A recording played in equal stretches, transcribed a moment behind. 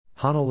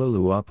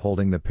Honolulu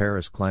upholding the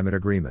Paris Climate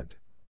Agreement.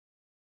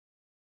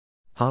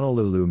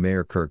 Honolulu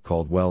Mayor Kirk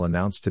Caldwell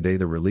announced today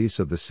the release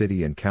of the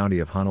City and County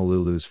of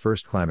Honolulu's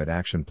first Climate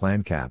Action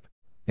Plan CAP,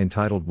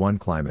 entitled One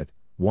Climate,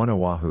 One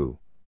Oahu.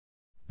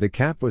 The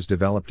CAP was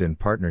developed in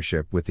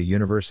partnership with the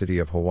University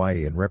of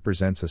Hawaii and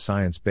represents a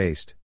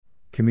science-based,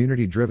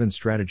 community-driven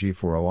strategy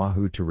for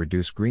Oahu to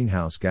reduce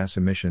greenhouse gas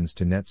emissions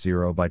to net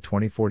zero by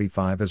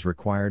 2045 as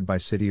required by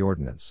city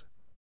ordinance.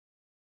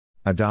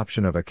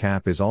 Adoption of a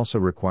CAP is also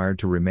required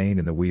to remain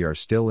in the We Are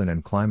Still In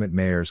and Climate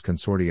Mayors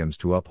consortiums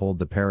to uphold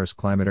the Paris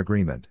Climate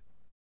Agreement.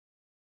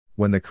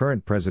 When the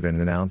current president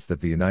announced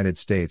that the United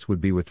States would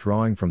be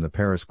withdrawing from the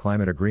Paris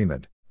Climate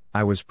Agreement,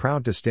 I was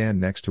proud to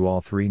stand next to all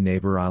three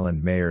neighbor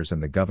island mayors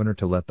and the governor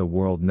to let the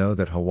world know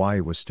that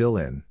Hawaii was still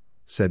in,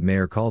 said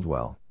Mayor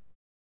Caldwell.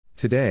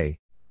 Today,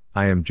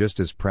 I am just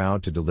as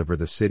proud to deliver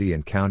the City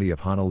and County of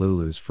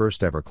Honolulu's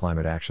first ever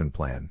Climate Action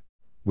Plan,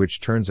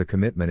 which turns a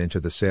commitment into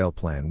the sail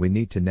plan we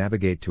need to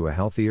navigate to a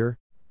healthier,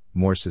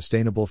 more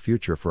sustainable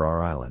future for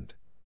our island.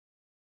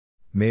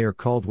 Mayor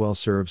Caldwell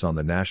serves on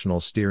the National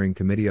Steering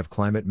Committee of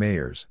Climate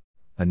Mayors,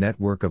 a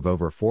network of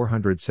over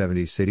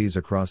 470 cities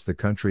across the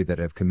country that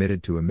have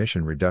committed to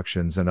emission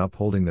reductions and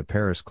upholding the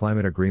Paris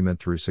Climate Agreement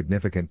through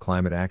significant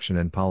climate action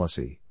and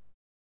policy.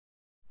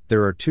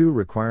 There are two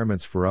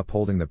requirements for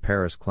upholding the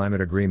Paris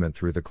Climate Agreement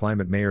through the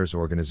Climate Mayors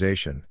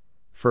Organization.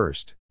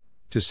 First,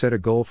 to set a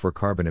goal for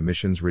carbon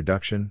emissions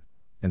reduction,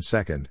 and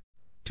second,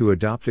 to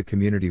adopt a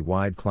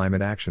community-wide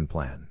climate action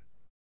plan.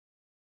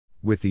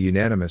 With the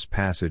unanimous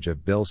passage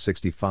of Bill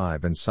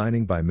 65 and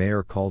signing by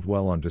Mayor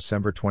Caldwell on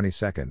December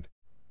 22,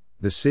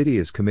 the city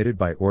is committed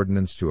by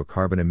ordinance to a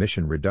carbon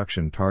emission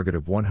reduction target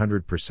of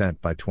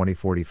 100% by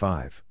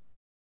 2045.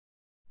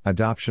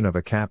 Adoption of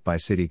a CAP by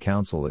City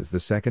Council is the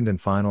second and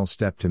final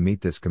step to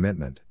meet this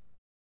commitment.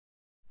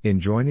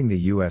 In joining the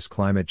U.S.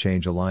 Climate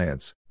Change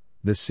Alliance,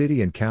 the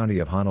City and County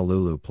of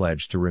Honolulu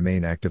pledged to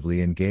remain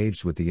actively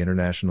engaged with the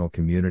international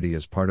community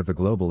as part of the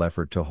global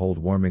effort to hold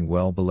warming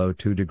well below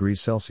 2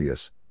 degrees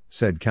Celsius,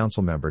 said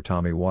Councilmember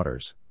Tommy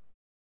Waters.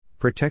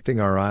 Protecting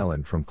our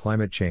island from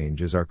climate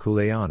change is our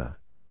kuleana.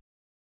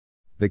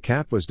 The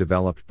CAP was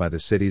developed by the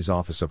city's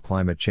Office of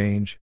Climate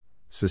Change,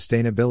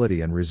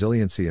 Sustainability and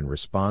Resiliency in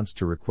response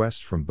to requests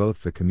from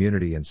both the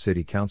community and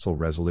City Council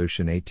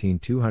Resolution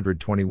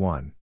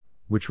 18-221.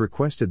 Which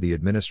requested the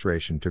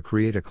administration to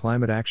create a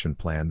climate action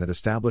plan that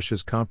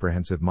establishes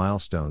comprehensive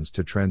milestones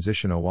to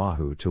transition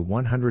Oahu to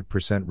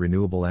 100%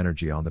 renewable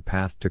energy on the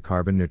path to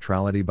carbon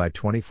neutrality by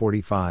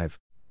 2045,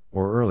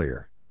 or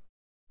earlier.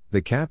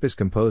 The CAP is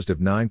composed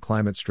of 9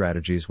 climate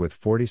strategies with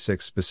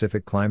 46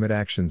 specific climate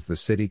actions the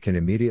city can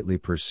immediately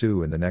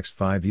pursue in the next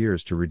 5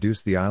 years to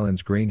reduce the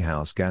island's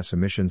greenhouse gas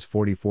emissions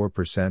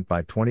 44%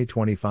 by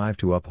 2025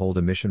 to uphold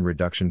emission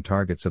reduction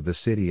targets of the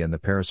city and the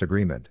Paris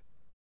Agreement.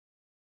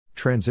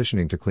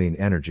 Transitioning to clean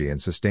energy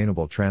and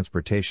sustainable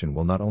transportation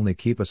will not only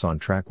keep us on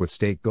track with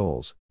state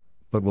goals,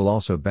 but will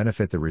also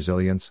benefit the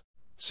resilience,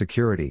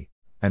 security,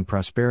 and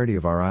prosperity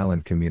of our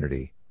island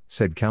community,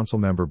 said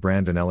Councilmember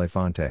Brandon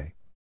Elefante.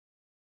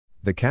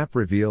 The CAP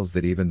reveals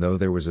that even though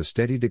there was a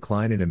steady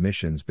decline in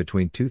emissions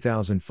between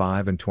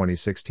 2005 and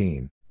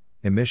 2016,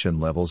 emission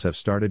levels have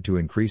started to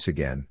increase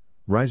again,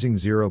 rising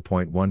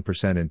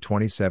 0.1% in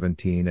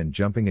 2017 and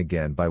jumping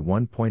again by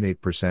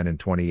 1.8% in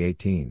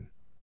 2018.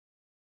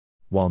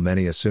 While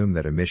many assume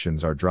that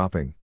emissions are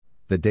dropping,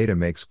 the data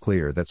makes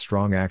clear that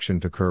strong action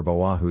to curb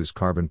Oahu's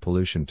carbon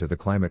pollution to the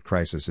climate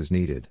crisis is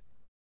needed.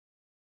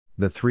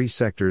 The 3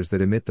 sectors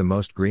that emit the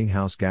most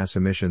greenhouse gas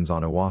emissions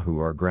on Oahu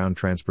are ground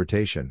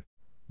transportation,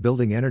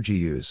 building energy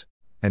use,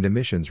 and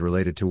emissions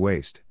related to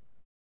waste.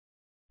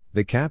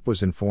 The CAP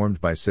was informed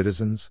by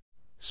citizens,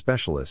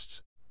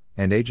 specialists,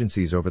 and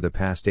agencies over the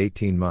past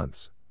 18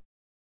 months.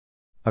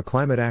 A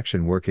climate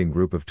action working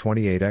group of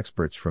 28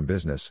 experts from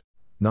business,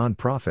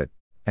 nonprofit,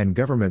 and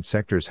government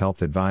sectors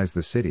helped advise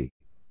the city.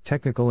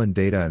 Technical and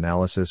data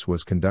analysis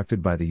was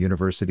conducted by the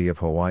University of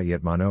Hawaii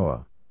at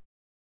Manoa.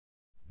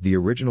 The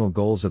original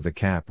goals of the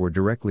CAP were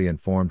directly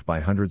informed by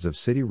hundreds of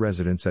city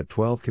residents at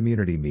 12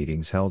 community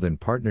meetings held in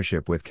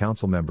partnership with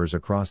council members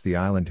across the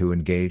island who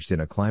engaged in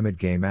a climate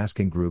game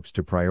asking groups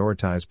to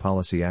prioritize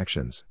policy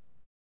actions.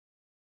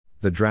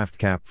 The draft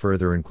CAP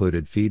further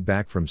included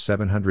feedback from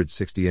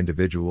 760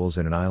 individuals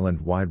in an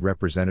island-wide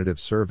representative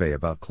survey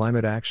about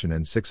climate action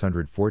and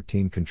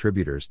 614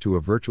 contributors to a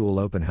virtual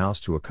open house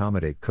to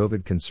accommodate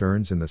COVID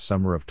concerns in the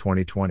summer of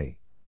 2020.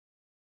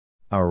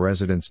 Our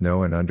residents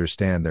know and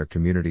understand their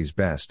communities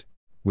best,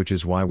 which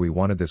is why we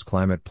wanted this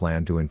climate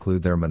plan to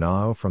include their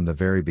mana'o from the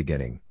very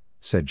beginning,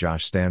 said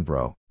Josh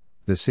Stanbro,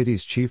 the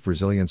city's chief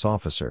resilience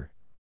officer.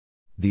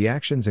 The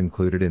actions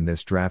included in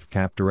this draft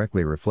CAP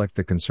directly reflect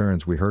the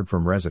concerns we heard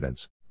from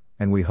residents,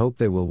 and we hope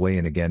they will weigh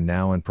in again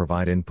now and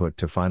provide input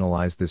to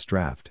finalize this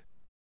draft.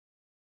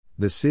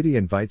 The city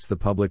invites the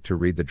public to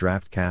read the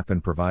draft CAP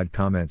and provide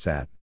comments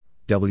at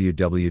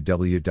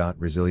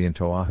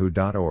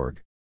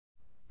www.resilientoahu.org.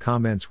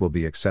 Comments will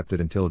be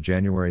accepted until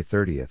January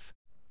 30,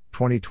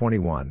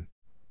 2021,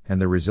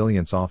 and the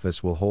Resilience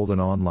Office will hold an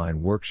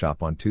online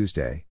workshop on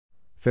Tuesday,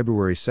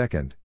 February 2,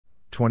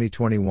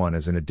 2021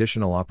 as an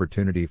additional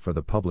opportunity for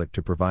the public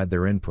to provide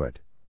their input.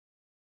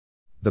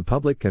 The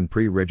public can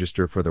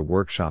pre-register for the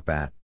workshop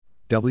at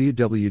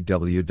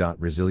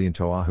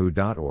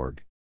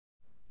www.resilientoahu.org.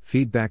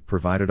 Feedback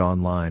provided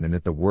online and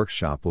at the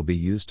workshop will be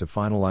used to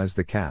finalize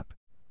the CAP,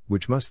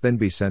 which must then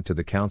be sent to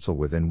the Council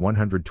within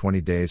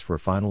 120 days for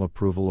final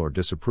approval or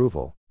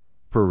disapproval,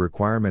 per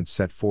requirements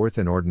set forth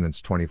in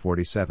Ordinance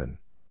 2047.